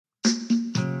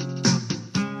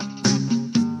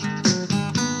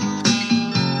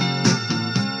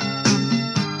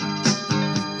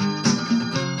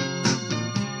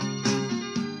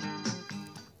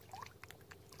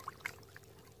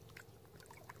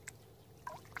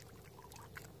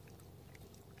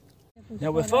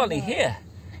Now we're finally here.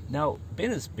 Now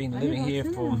Ben has been living here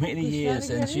for many years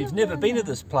and she's never been to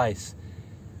this place.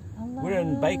 We're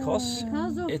in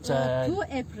Beykoz. It's a... 2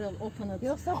 April opened.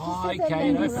 Oh, okay,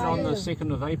 it opened on the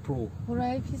 2nd of April.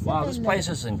 Wow, this place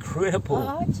is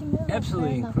incredible.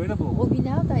 Absolutely incredible.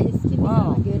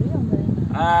 Wow.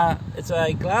 It's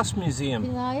a glass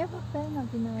museum.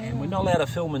 And we're not allowed to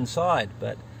film inside,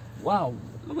 but wow,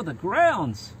 look at the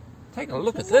grounds. Take a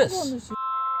look at this.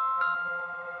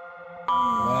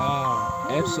 Wow,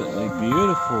 absolutely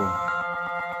beautiful.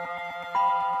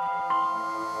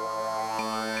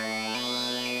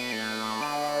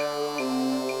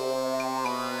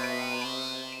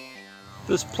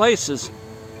 This place is,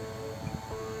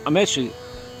 I'm actually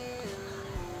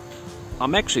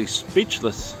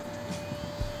speechless.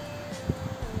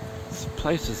 This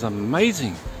place is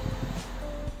amazing.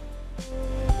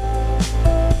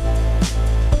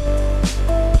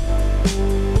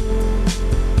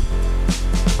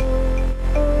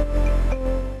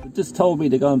 They just told me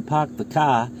to go and park the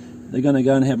car. They're going to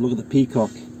go and have a look at the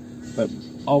peacock, but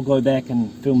I'll go back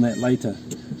and film that later.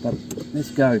 But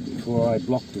let's go before I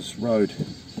block this road.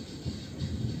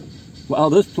 Wow,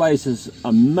 this place is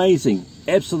amazing,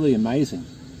 absolutely amazing.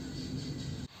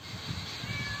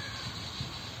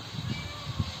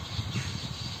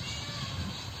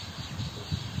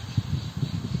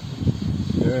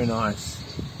 Very nice.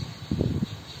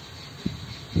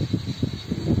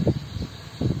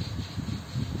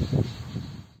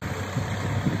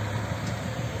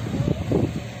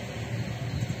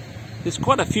 There's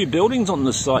quite a few buildings on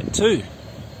this site too.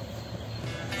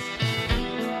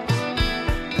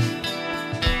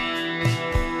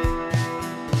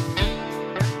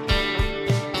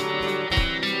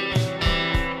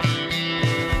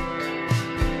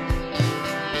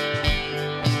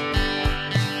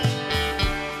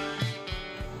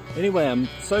 Anyway, I'm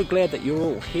so glad that you're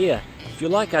all here. If you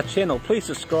like our channel, please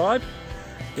subscribe.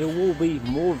 There will be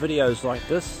more videos like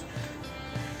this.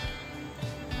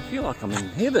 I feel like I'm in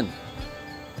heaven.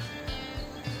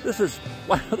 This is,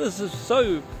 wow, this is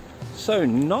so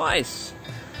nice.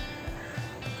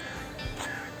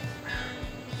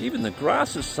 Even the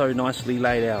grass is so nicely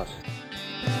laid out.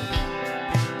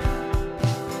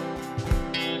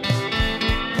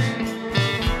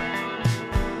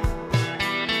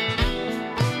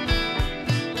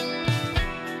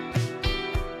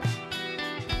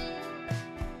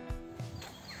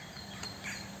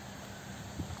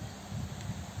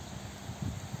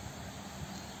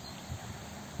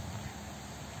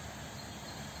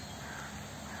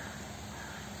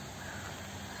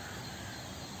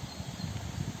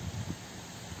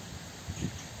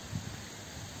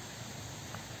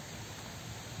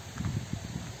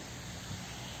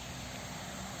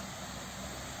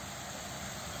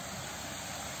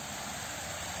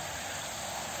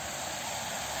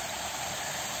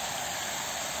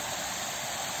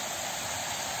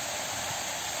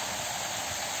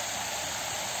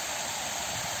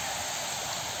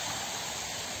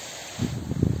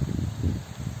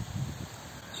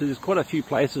 So there's quite a few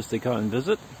places to go and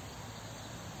visit.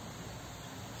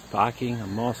 Parking, a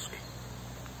mosque,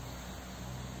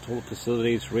 toilet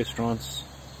facilities, restaurants,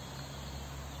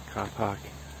 car park.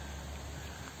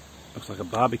 Looks like a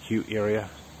barbecue area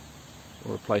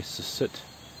or a place to sit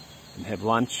and have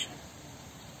lunch.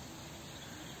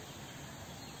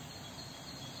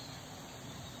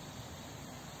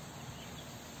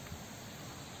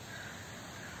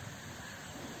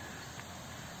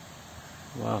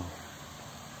 Wow.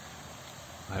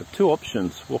 I have two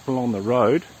options, walk along the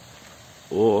road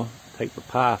or take the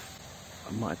path.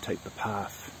 I might take the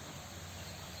path.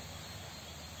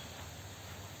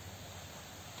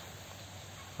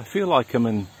 I feel like I'm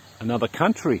in another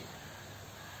country.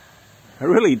 I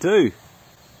really do.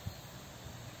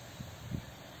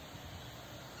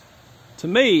 To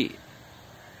me,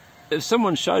 if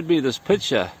someone showed me this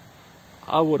picture,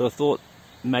 I would have thought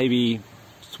maybe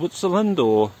Switzerland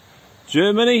or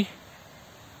Germany.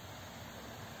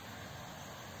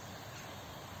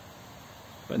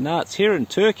 But no, it's here in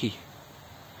Turkey.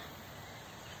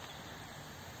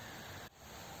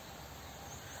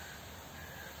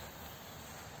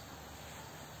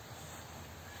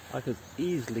 I could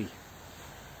easily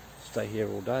stay here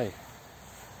all day.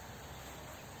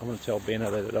 I want to tell Benno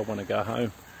that I don't want to go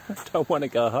home. I don't want to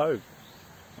go home.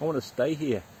 I want to stay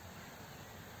here.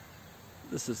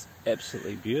 This is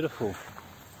absolutely beautiful.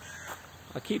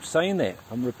 I keep saying that.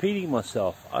 I'm repeating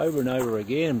myself over and over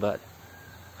again, but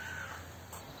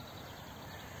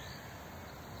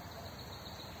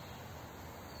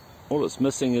all it's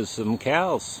missing is some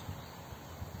cows.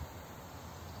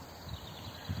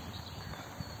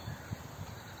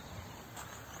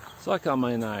 It's like I'm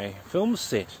in a film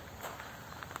set,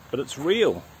 but it's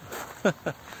real.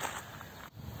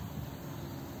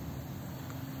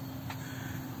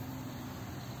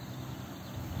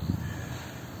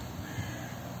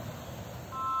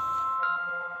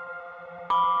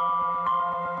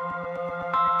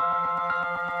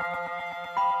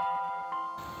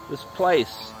 This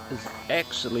place is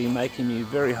actually making me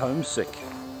very homesick.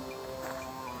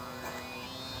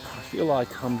 I feel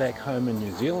like I'm back home in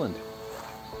New Zealand.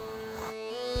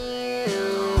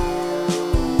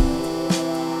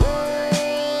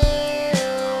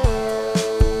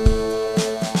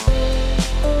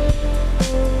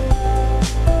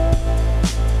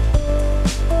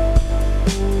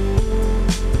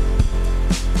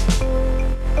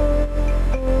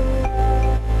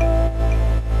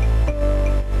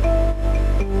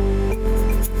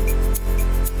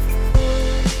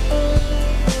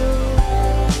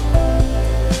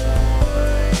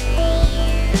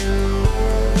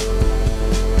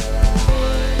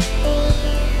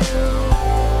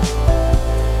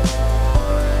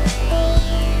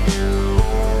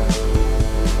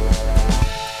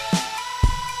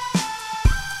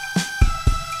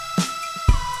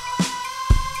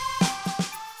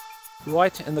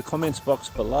 Write in the comments box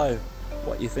below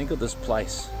what you think of this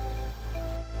place.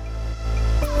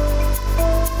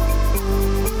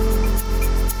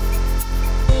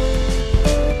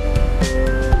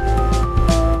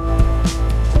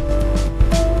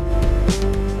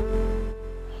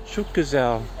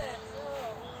 Shukgezau.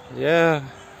 Ja.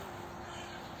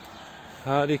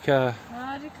 Harika.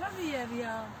 Harika bir yer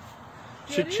ya.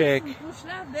 Çiçek.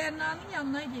 Kuşlar Berna'nın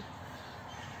yanına git.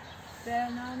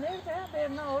 Berna nerede?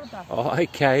 Berna orada. Oh,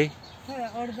 okay. He,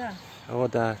 orada.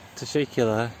 Orada.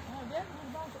 Teşekkürler. Ha, ben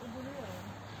buradan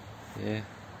duruyorum.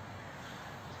 Yeah.